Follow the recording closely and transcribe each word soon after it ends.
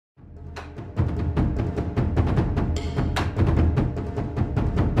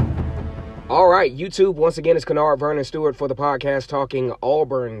All right, YouTube, once again, it's Kennard Vernon Stewart for the podcast talking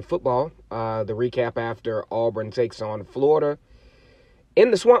Auburn football. The recap after Auburn takes on Florida.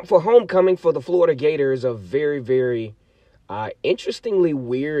 In the swamp for homecoming for the Florida Gators, a very, very interestingly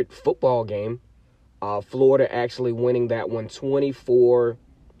weird football game. Florida actually winning that one 24-13.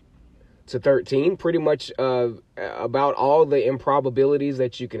 Pretty much about all the improbabilities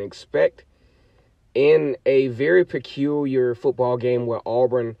that you can expect in a very peculiar football game where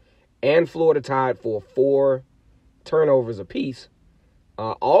Auburn and Florida tied for 4 turnovers apiece,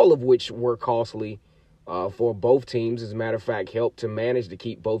 all of which were costly for both teams. As a matter of fact, helped to manage to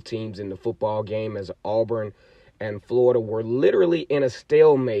keep both teams in the football game, as Auburn and Florida were literally in a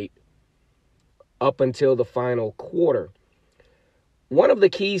stalemate up until the final quarter. One of the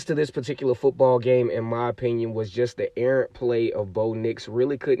keys to this particular football game, in my opinion, was just the errant play of Bo Nix.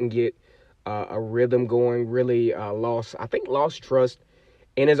 Really couldn't get a rhythm going, really lost trust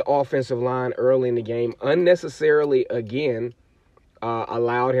in his offensive line early in the game. Unnecessarily, again,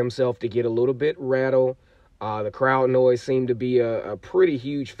 allowed himself to get a little bit rattled. The crowd noise seemed to be a pretty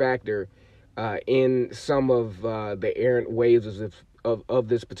huge factor in some of the errant waves of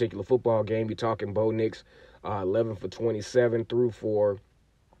this particular football game. You're talking Bo Nix, 11 for 27, threw for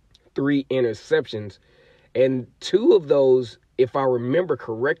 3 interceptions. And 2 of those, if I remember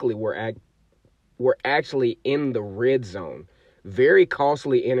correctly, were actually in the red zone. Very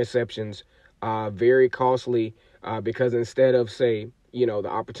costly interceptions, very costly because instead of, say, the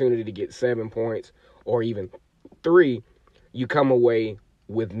opportunity to get 7 points or even 3, you come away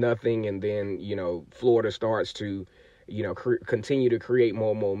with nothing, and then, Florida starts to, continue to create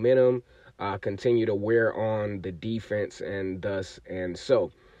more momentum, continue to wear on the defense, and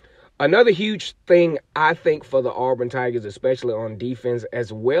so. Another huge thing, I think, for the Auburn Tigers, especially on defense,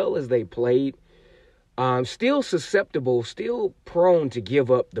 as well as they played, still susceptible, still prone to give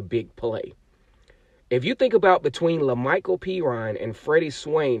up the big play. If you think about between LaMichael Pirine and Freddie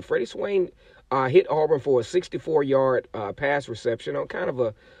Swain hit Auburn for a 64-yard pass reception on kind of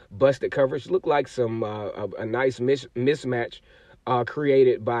a busted coverage. Looked like a nice mismatch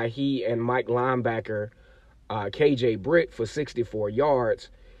created by he and Mike linebacker KJ Britt for 64 yards.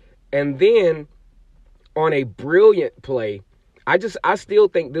 And then on a brilliant play, I still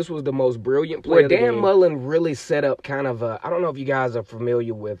think this was the most brilliant play. Where Dan Mullen really set up kind of I don't know if you guys are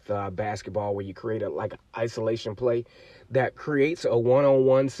familiar with basketball, where you create an isolation play that creates a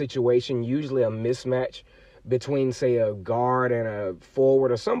one-on-one situation, usually a mismatch between, say, a guard and a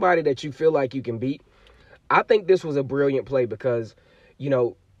forward or somebody that you feel like you can beat. I think this was a brilliant play because,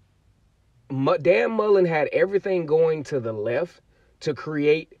 Dan Mullen had everything going to the left to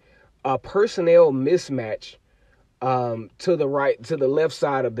create a personnel mismatch to the right, to the left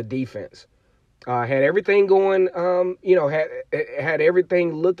side of the defense. Had everything going, had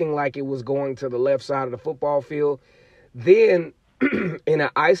everything looking like it was going to the left side of the football field. Then, in an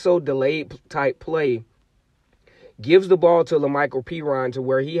ISO delayed type play, gives the ball to LaMichael Pirine, to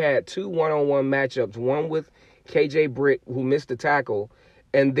where he had 2 one-on-one matchups, one with KJ Britt, who missed the tackle,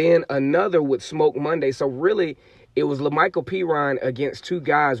 and then another with Smoke Monday. So really, it was LaMichael Pirine against 2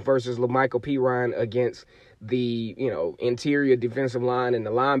 guys versus LaMichael Pirine against the, interior defensive line and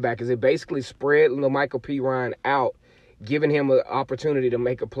the linebackers. It basically spread LaMichael Pirine out, giving him an opportunity to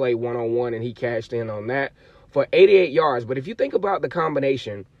make a play one-on-one, and he cashed in on that for 88 yards. But if you think about the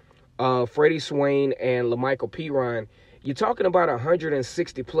combination of Freddie Swain and LaMichael Pirine, you're talking about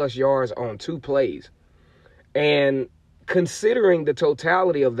 160-plus yards on 2 plays. And considering the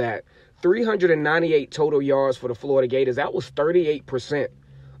totality of that, 398 total yards for the Florida Gators, that was 38%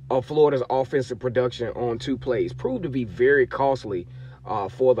 of Florida's offensive production on 2 plays. Proved to be very costly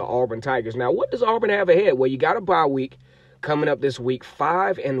for the Auburn Tigers. Now, what does Auburn have ahead? Well, you got a bye week coming up this week,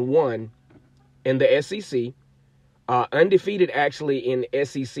 5-1 in the SEC. Undefeated, actually, in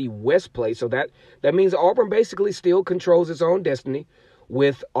SEC West play. So that means Auburn basically still controls its own destiny,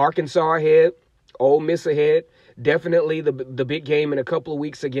 with Arkansas ahead, Ole Miss ahead. Definitely the big game in a couple of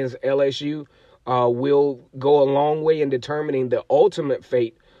weeks against LSU will go a long way in determining the ultimate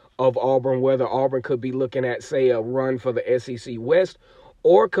fate of Auburn, whether Auburn could be looking at, say, a run for the SEC West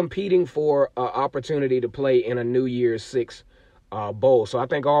or competing for an opportunity to play in a New Year's Six bowl. So I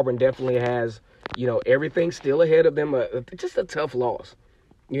think Auburn definitely has, everything still ahead of them. Just a tough loss.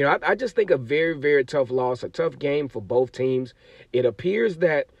 I just think a very, very tough loss, a tough game for both teams. It appears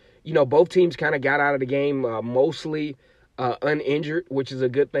that, both teams kind of got out of the game mostly uninjured, which is a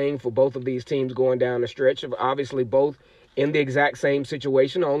good thing for both of these teams going down the stretch. Obviously, both in the exact same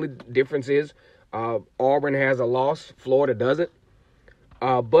situation. The only difference is Auburn has a loss, Florida doesn't.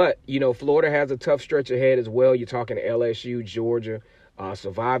 But Florida has a tough stretch ahead as well. You're talking LSU, Georgia,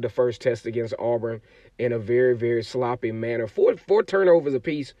 survived the first test against Auburn in a very, very sloppy manner. Four turnovers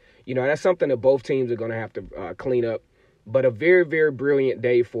apiece. That's something that both teams are going to have to clean up. But a very, very brilliant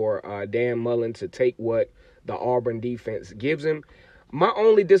day for Dan Mullen to take what the Auburn defense gives him. My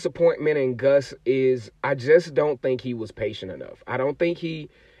only disappointment in Gus is I just don't think he was patient enough. I don't think he,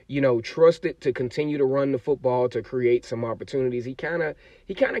 trusted to continue to run the football to create some opportunities. He kind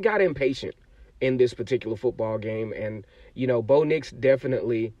of got impatient in this particular football game. And, Bo Nix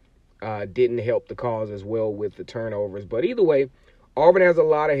definitely didn't help the cause as well with the turnovers. But either way, Auburn has a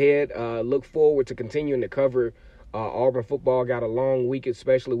lot ahead. Look forward to continuing to cover Auburn football. Got a long week,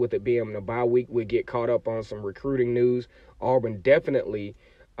 especially with it being a bye week. We'll get caught up on some recruiting news. Auburn definitely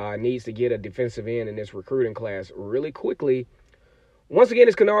needs to get a defensive end in this recruiting class really quickly. Once again,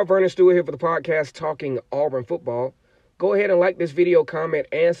 it's Kennard Vernon Stewart here for the podcast Talking Auburn Football. Go ahead and like this video, comment,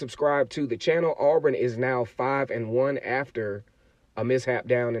 and subscribe to the channel. Auburn is now 5-1 after a mishap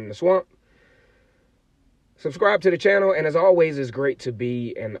down in the swamp. Subscribe to the channel, and as always, it's great to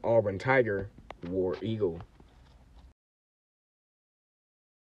be an Auburn Tiger, War Eagle.